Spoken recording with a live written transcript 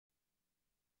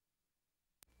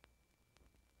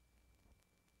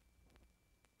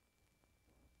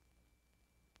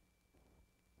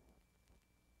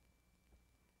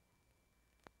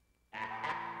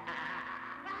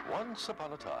Once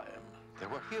upon a time, there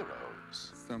were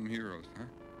heroes. Some heroes,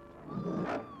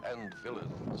 huh? And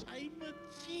villains. I'm a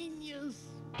genius.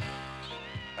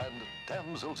 And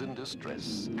damsels in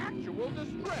distress. Actual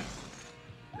distress.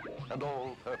 And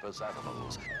all-purpose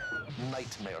animals.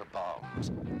 Nightmare bombs.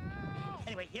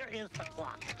 Anyway, here is the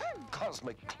clock.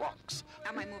 Cosmic clocks.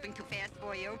 Am I moving too fast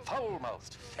for you?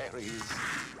 Foul-mouthed fairies.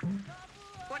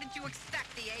 What did you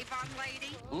expect, the Avon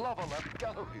lady? Lava-lap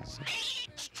galleries.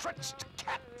 Stretched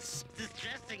cats.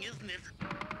 Distressing, isn't it?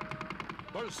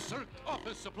 Berserk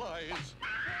office supplies.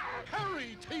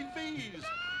 Harry TVs.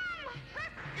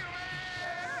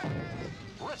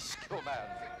 Rescue Man.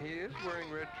 He is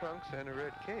wearing red trunks and a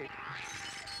red cape.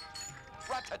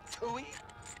 Ratatouille.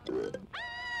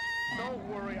 Don't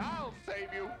worry, I'll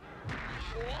save you.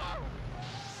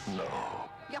 Whoa. No.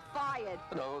 You're fired.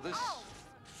 No, this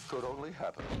could only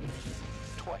happen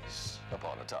twice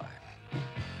upon a time.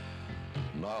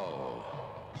 Now,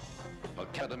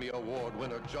 Academy Award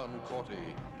winner John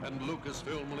Korty and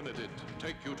Lucasfilm Limited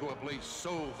take you to a place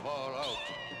so far out,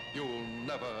 you'll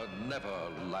never, never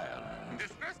land.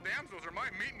 Distressed damsels are my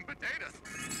meat and potatoes.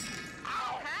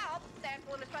 I'll help.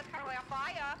 Damsel in distress currently on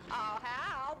fire. I'll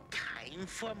help. Time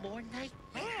for more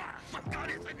nightmare. My God,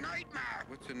 it's a nightmare.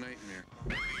 What's a nightmare?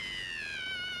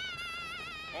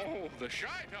 Oh, the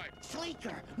shy type.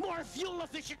 Sleeker, more fuel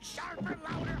efficient, sharper,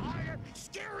 louder, harder,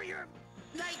 scarier.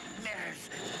 Nightmares.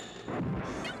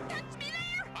 Don't touch me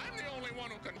there. I'm the only one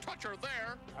who can touch her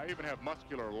there. I even have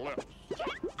muscular lips. Get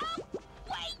up.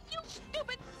 Wait, you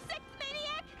stupid sex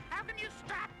maniac. How can you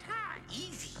stop time?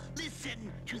 Easy.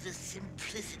 Listen to the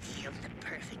simplicity of the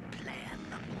perfect plan.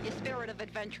 Your spirit of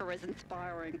adventure is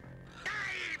inspiring.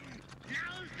 Time!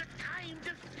 Now's the time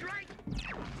to strike!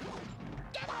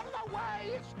 Get out of the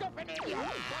way, you stupid idiot.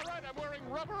 All right, I'm wearing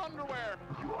rubber underwear.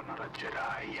 You are not a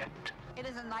Jedi yet. It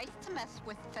isn't nice to mess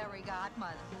with fairy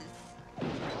godmothers.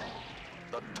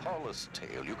 The tallest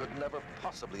tale you could never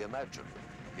possibly imagine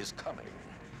is coming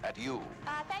at you.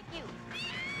 Thank you.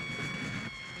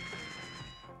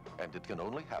 And it can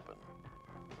only happen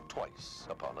twice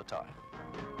upon a time.